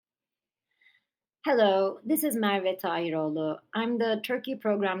Hello, this is Merve Tahiroğlu. I'm the Turkey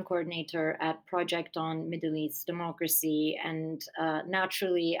Program Coordinator at Project on Middle East Democracy. And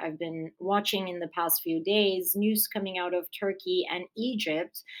naturally, I've been watching in the past few days news coming out of Turkey and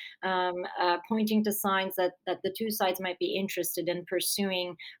Egypt, pointing to signs that the two sides might be interested in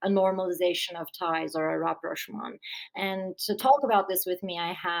pursuing a normalization of ties or a rapprochement. And to talk about this with me,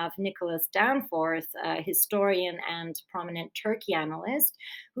 I have Nicholas Danforth, a historian and prominent Turkey analyst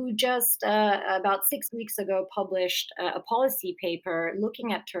who just about 6 weeks ago published a policy paper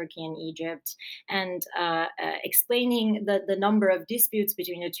looking at Turkey and Egypt and explaining the number of disputes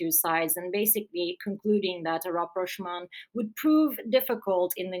between the two sides and basically concluding that a rapprochement would prove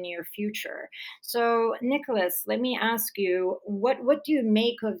difficult in the near future. So, Nicholas, let me ask you, what do you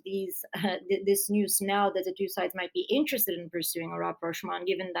make of this news now that the two sides might be interested in pursuing a rapprochement,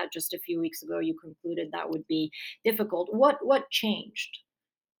 given that just a few weeks ago you concluded that would be difficult? What changed?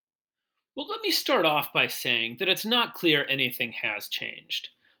 Well, let me start off by saying that it's not clear anything has changed.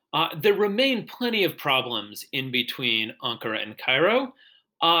 There remain plenty of problems in between Ankara and Cairo,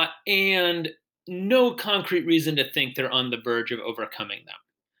 and no concrete reason to think they're on the verge of overcoming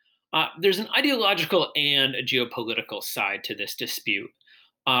them. There's an ideological and a geopolitical side to this dispute.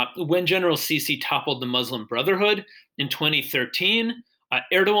 When General Sisi toppled the Muslim Brotherhood in 2013,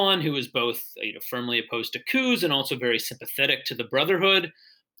 Erdogan, who was both firmly opposed to coups and also very sympathetic to the Brotherhood,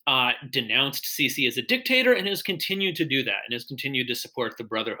 denounced Sisi as a dictator and has continued to do that and has continued to support the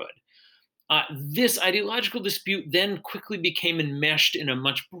Brotherhood. This ideological dispute then quickly became enmeshed in a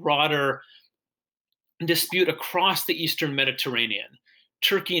much broader dispute across the Eastern Mediterranean.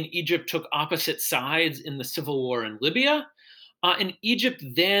 Turkey and Egypt took opposite sides in the civil war in Libya. And Egypt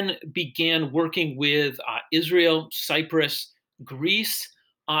then began working with Israel, Cyprus, Greece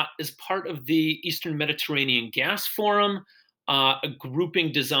as part of the Eastern Mediterranean Gas Forum, a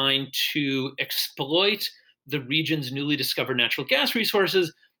grouping designed to exploit the region's newly discovered natural gas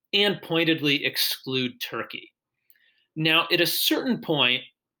resources and pointedly exclude Turkey. Now, at a certain point,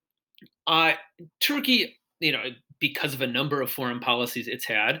 uh, Turkey, because of a number of foreign policies it's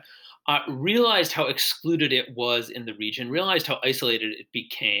had, realized how excluded it was in the region, realized how isolated it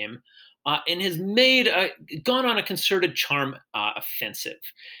became, and has gone on a concerted charm offensive.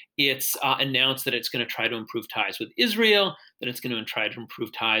 It's announced that it's going to try to improve ties with Israel, that it's going to try to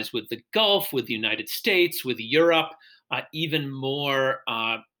improve ties with the Gulf, with the United States, with Europe, even more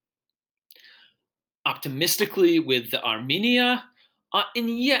optimistically with Armenia.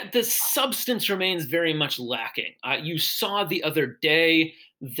 And yet the substance remains very much lacking. You saw the other day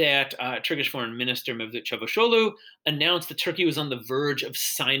that Turkish Foreign Minister Mevlut Çavuşoğlu announced that Turkey was on the verge of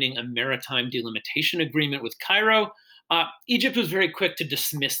signing a maritime delimitation agreement with Cairo. Egypt was very quick to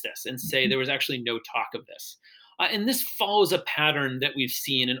dismiss this and say there was actually no talk of this. And this follows a pattern that we've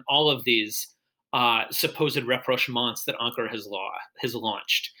seen in all of these supposed rapprochements that Ankara has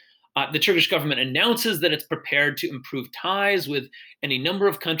launched. The Turkish government announces that it's prepared to improve ties with any number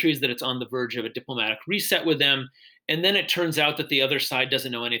of countries, that it's on the verge of a diplomatic reset with them. And then it turns out that the other side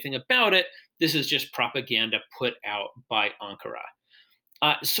doesn't know anything about it. This is just propaganda put out by Ankara.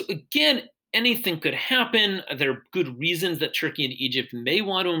 So, again, anything could happen. There are good reasons that Turkey and Egypt may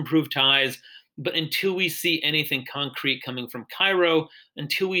want to improve ties. But until we see anything concrete coming from Cairo,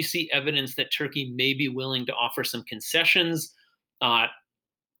 until we see evidence that Turkey may be willing to offer some concessions, uh,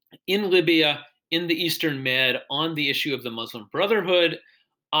 in Libya, in the Eastern Med, on the issue of the Muslim Brotherhood,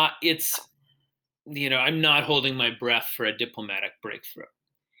 I'm not holding my breath for a diplomatic breakthrough.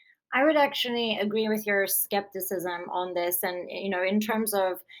 I would actually agree with your skepticism on this. And, in terms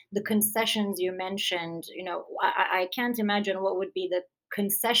of the concessions you mentioned, I can't imagine what would be the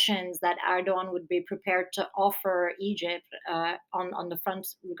concessions that Erdogan would be prepared to offer Egypt on the front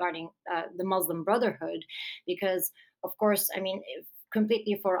regarding the Muslim Brotherhood. Because, of course, I mean,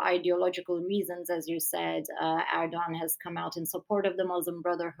 completely for ideological reasons, as you said, Erdogan has come out in support of the Muslim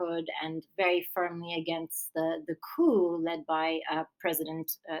Brotherhood and very firmly against the coup led by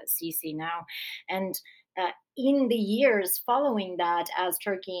President Sisi now. And in the years following that, as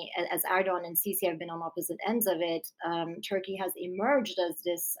Erdogan and Sisi have been on opposite ends of it, Turkey has emerged as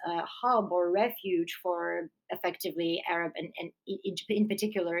this hub or refuge for effectively Arab and in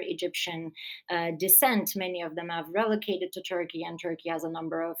particular Egyptian descent. Many of them have relocated to Turkey, and Turkey has a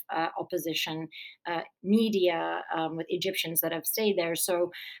number of opposition media with Egyptians that have stayed there.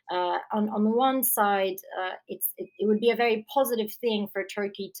 So, on one side, it would be a very positive thing for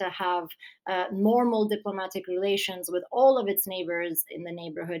Turkey to have normal diplomatic relations with all of its neighbors in the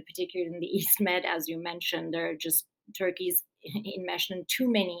neighborhood, particularly in the East Med, as you mentioned. They're just Turkey's enmeshed in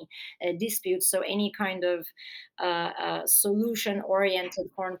too many disputes. So any kind of solution-oriented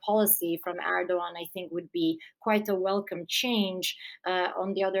foreign policy from Erdogan, I think, would be quite a welcome change.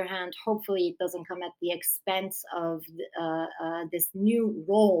 On the other hand, hopefully it doesn't come at the expense of this new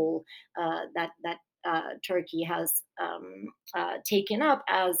role that Turkey has taken up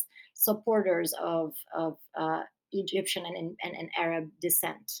as supporters of Egyptian and Arab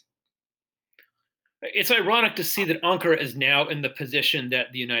descent. It's ironic to see that Ankara is now in the position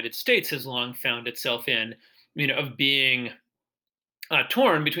that the United States has long found itself in, of being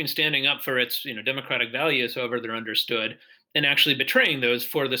torn between standing up for its democratic values, however they're understood, and actually betraying those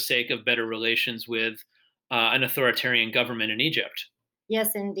for the sake of better relations with an authoritarian government in Egypt.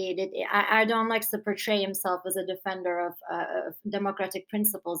 Yes, indeed. Erdogan likes to portray himself as a defender of democratic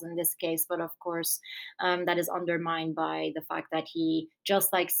principles in this case, but of course, that is undermined by the fact that he,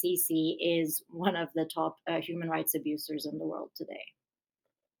 just like Sisi, is one of the top human rights abusers in the world today.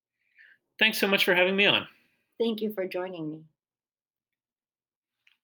 Thanks so much for having me on. Thank you for joining me.